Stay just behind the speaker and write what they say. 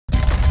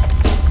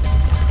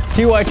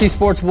TYT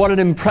Sports, what an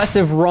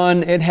impressive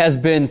run it has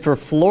been for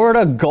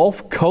Florida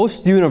Gulf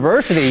Coast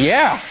University.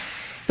 Yeah,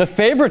 the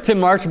favorites in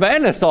March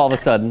Madness all of a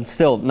sudden.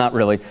 Still, not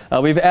really.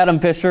 We have Adam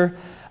Fisher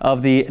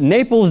of the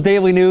Naples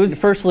Daily News.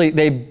 Firstly,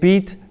 they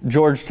beat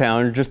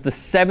Georgetown, just the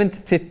 7th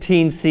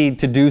 15 seed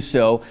to do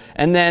so.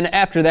 And then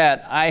after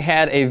that, I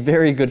had a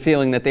very good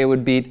feeling that they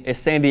would beat a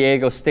San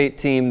Diego State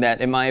team that,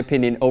 in my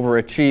opinion,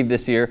 overachieved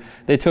this year.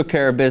 They took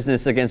care of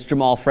business against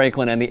Jamal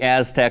Franklin and the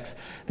Aztecs,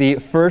 the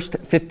first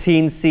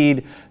 15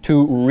 seed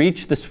to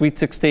reach the Sweet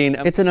 16.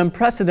 It's an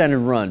unprecedented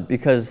run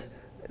because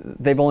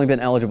they've only been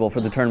eligible for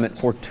the tournament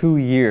for 2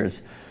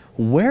 years.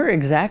 Where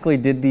exactly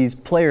did these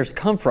players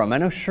come from? I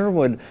know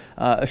Sherwood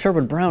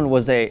Brown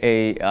was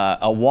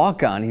a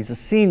walk-on. He's a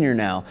senior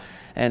now.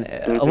 And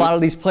a lot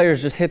of these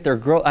players just hit their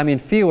growth. I mean,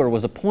 Fieler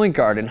was a point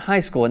guard in high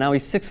school, and now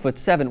he's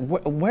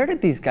 6'7". Where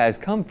did these guys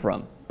come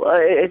from? Well,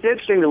 it's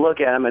interesting to look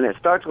at them, and it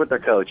starts with their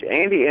coach,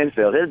 Andy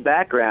Enfield. His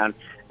background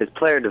is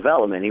player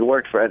development. He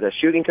worked as a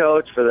shooting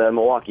coach for the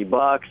Milwaukee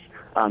Bucks,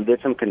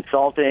 did some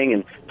consulting,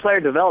 and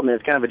player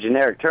development is kind of a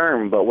generic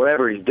term, but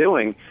whatever he's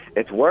doing,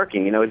 it's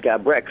working. You know, he's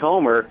got Brett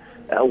Comer,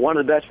 one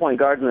of the best point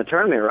guards in the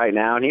tournament right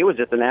now, and he was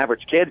just an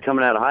average kid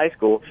coming out of high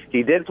school.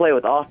 He did play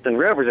with Austin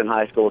Rivers in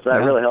high school, so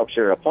that really helps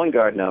your point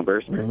guard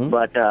numbers.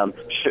 But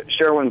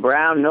Sherwood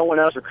Brown, no one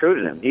else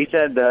recruited him. He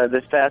said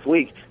this past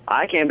week,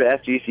 I came to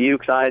FGCU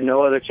because I had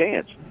no other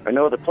chance or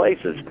no other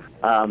places.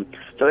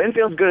 So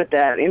Enfield's good at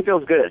that.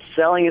 Enfield's good at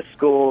selling his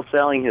school,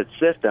 selling his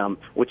system,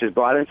 which has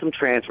brought in some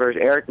transfers.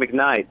 Eric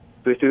McKnight,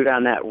 who threw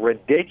down that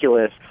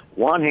ridiculous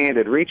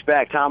one-handed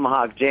reach-back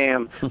tomahawk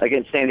jam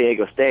against San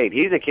Diego State.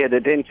 He's a kid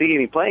that didn't see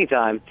any playing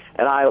time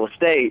at Iowa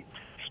State.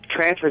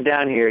 Transferred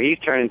down here, he's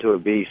turned into a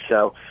beast.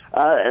 So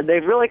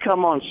they've really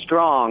come on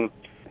strong.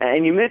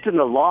 And you mentioned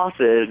the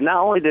losses. Not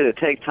only did it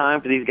take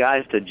time for these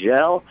guys to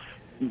gel,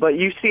 but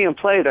you see them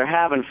play, they're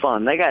having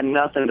fun. They got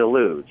nothing to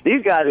lose.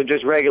 These guys are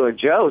just regular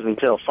Joes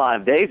until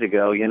 5 days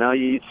ago. You know,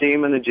 you see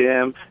them in the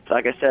gym.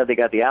 Like I said, they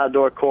got the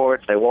outdoor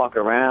courts. They walk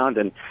around,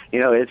 and, you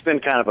know, it's been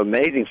kind of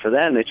amazing for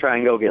them. They try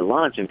and go get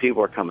lunch, and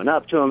people are coming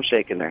up to them,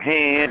 shaking their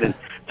hand, and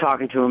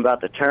talking to them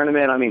about the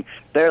tournament. I mean,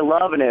 they're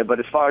loving it, but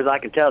as far as I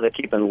can tell, they're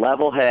keeping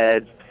level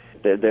heads.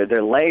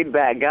 They're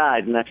laid-back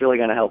guys, and that's really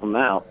going to help them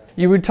out.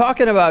 You were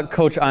talking about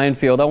Coach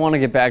Enfield. I want to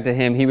get back to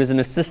him. He was an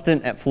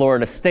assistant at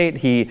Florida State.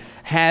 He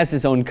has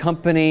his own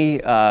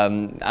company.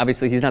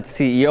 Obviously, he's not the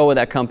CEO of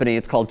that company.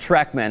 It's called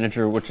Track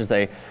Manager, which is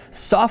a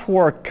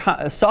software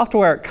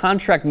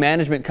contract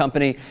management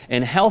company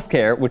in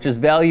healthcare, which is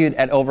valued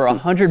at over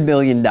 $100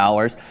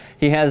 million.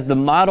 He has the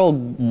model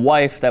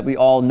wife that we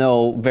all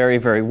know very,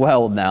 very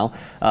well now.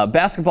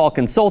 Basketball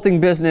consulting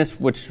business,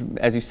 which,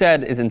 as you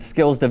said, is in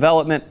skills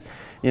development.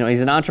 You know,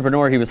 he's an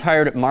entrepreneur. He was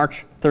hired at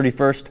March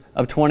 31st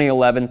of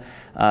 2011.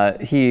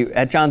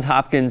 At Johns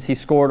Hopkins, he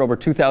scored over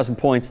 2,000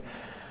 points.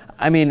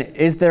 I mean,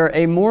 is there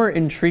a more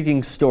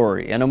intriguing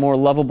story and a more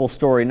lovable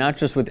story, not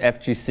just with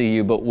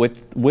FGCU, but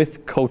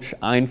with Coach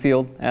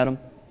Enfield, Adam?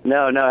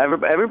 No,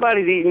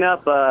 everybody's eating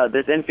up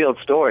this Enfield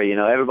story. You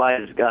know,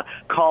 everybody's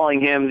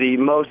calling him the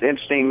most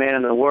interesting man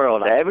in the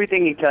world.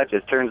 Everything he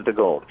touches turns to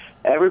gold.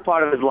 Every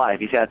part of his life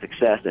he's had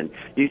success in.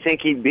 You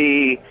think he'd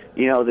be,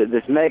 you know,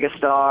 this mega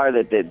star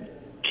that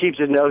keeps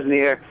his nose in the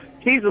air.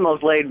 He's the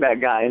most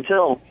laid-back guy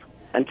until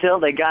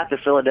they got to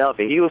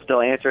Philadelphia. He was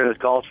still answering his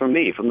calls from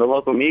me, from the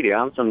local media.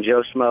 I'm some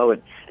Joe Schmo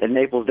at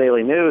Naples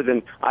Daily News,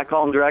 and I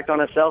call him direct on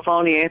his cell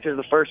phone. He answers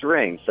the first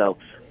ring. So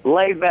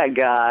laid-back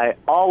guy,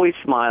 always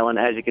smiling,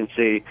 as you can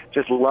see,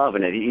 just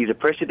loving it. He's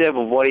appreciative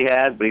of what he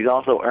has, but he's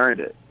also earned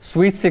it.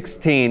 Sweet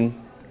 16,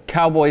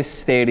 Cowboys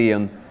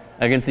Stadium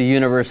against the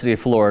University of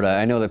Florida.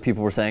 I know that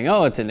people were saying,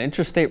 "Oh, it's an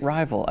interstate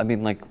rival." I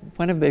mean, like,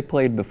 when have they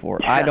played before?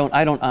 Yeah. I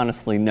don't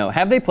honestly know.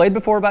 Have they played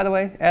before, by the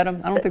way, Adam?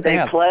 I don't think they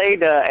have. They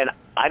played, and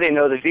I didn't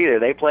know this either.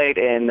 They played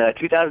in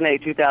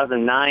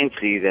 2008-2009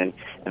 season,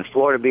 and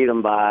Florida beat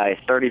them by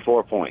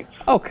 34 points.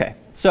 Okay,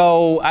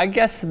 so I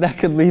guess that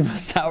could leave a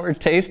sour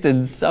taste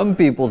in some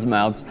people's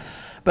mouths.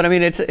 But I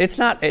mean, it's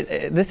not.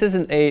 This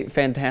isn't a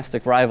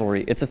fantastic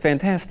rivalry. It's a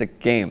fantastic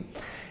game.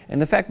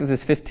 And the fact that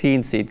this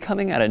 15 seed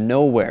coming out of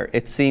nowhere,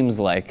 it seems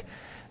like,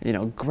 you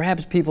know,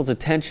 grabs people's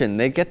attention.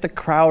 They get the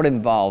crowd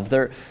involved.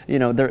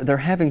 They're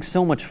having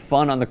so much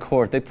fun on the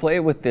court. They play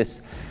with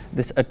this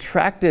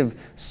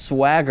attractive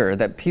swagger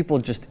that people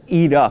just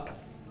eat up.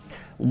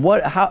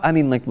 I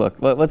mean, like, look,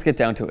 let's get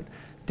down to it.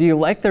 Do you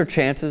like their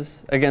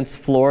chances against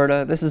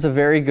Florida? This is a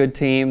very good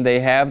team. They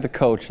have the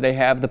coach. They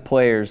have the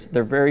players.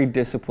 They're very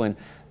disciplined.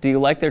 Do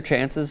you like their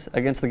chances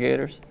against the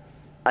Gators?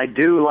 I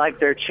do like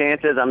their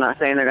chances. I'm not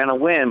saying they're going to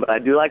win, but I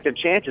do like their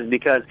chances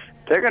because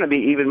they're going to be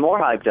even more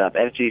hyped up,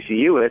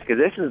 FGCU is, because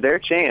this is their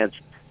chance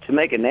to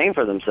make a name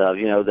for themselves.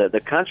 You know, the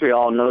country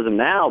all knows them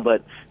now,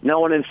 but no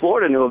one in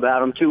Florida knew about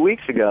them 2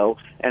 weeks ago.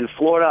 And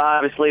Florida,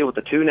 obviously, with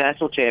the 2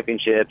 national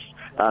championships,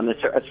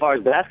 as far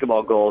as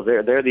basketball goes,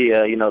 they're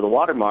the the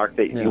watermark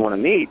that you want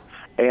to meet.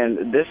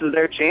 And this is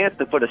their chance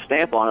to put a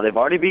stamp on it. They've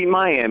already beaten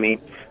Miami.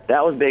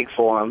 That was big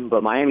for them,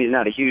 but Miami's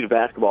not a huge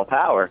basketball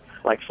power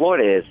like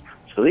Florida is.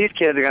 So these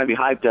kids are going to be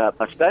hyped up,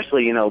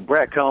 especially,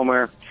 Brett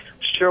Comer,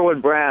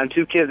 Sherwood Brown,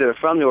 two kids that are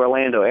from the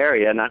Orlando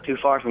area, not too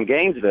far from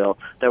Gainesville,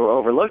 that were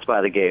overlooked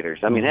by the Gators.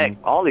 I mean, heck,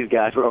 all these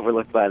guys were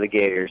overlooked by the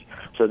Gators,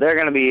 so they're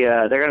going to be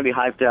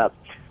hyped up.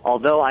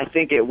 Although I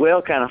think it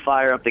will kind of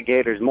fire up the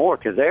Gators more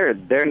because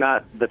they're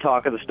not the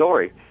talk of the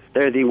story.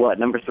 They're the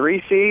number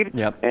 3 seed,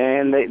 Yep.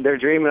 and they're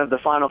dreaming of the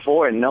Final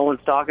Four, and no one's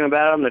talking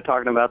about them. They're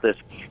talking about this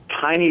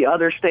tiny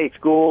other state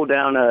school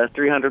down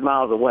 300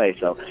 miles away.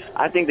 So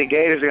I think the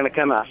Gators are going to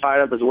come out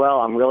fired up as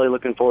well. I'm really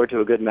looking forward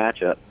to a good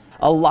matchup.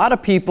 A lot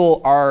of people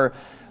are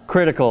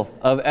critical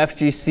of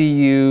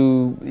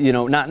FGCU,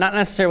 not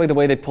necessarily the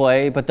way they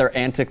play, but their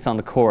antics on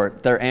the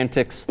court, their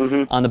antics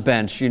on the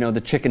bench,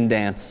 the chicken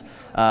dance.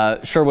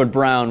 Sherwood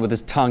Brown with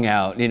his tongue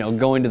out,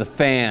 going to the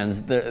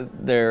fans,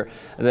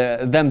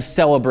 them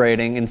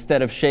celebrating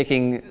instead of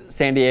shaking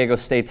San Diego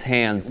State's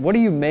hands. What do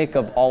you make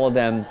of all of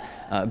them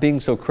being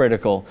so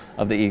critical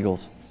of the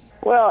Eagles?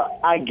 Well,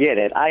 I get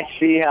it. I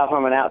see how,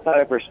 from an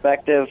outsider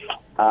perspective,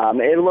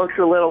 it looks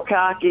a little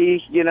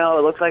cocky. It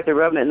looks like they're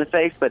rubbing it in the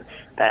face. But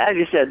as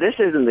you said, this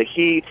isn't the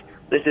Heat.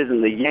 This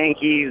isn't the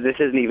Yankees. This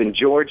isn't even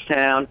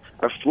Georgetown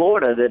or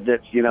Florida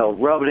that's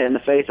rubbing it in the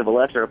face of a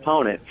lesser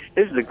opponent.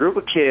 This is a group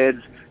of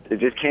kids that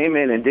just came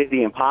in and did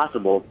the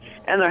impossible,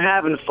 and they're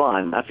having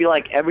fun. I feel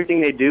like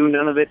everything they do,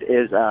 none of it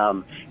is,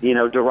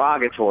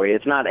 derogatory.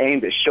 It's not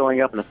aimed at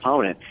showing up an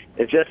opponent.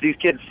 It's just these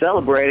kids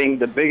celebrating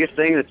the biggest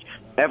thing that's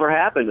ever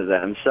happened to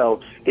them. So,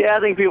 yeah, I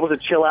think people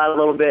should chill out a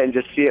little bit and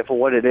just see it for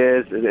what it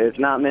is. It's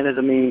not meant as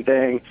a mean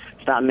thing.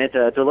 It's not meant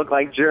to look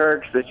like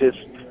jerks. It's just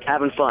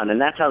having fun, and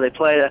that's how they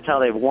play. That's how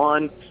they've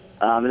won,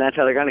 and that's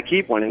how they're going to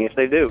keep winning if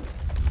they do.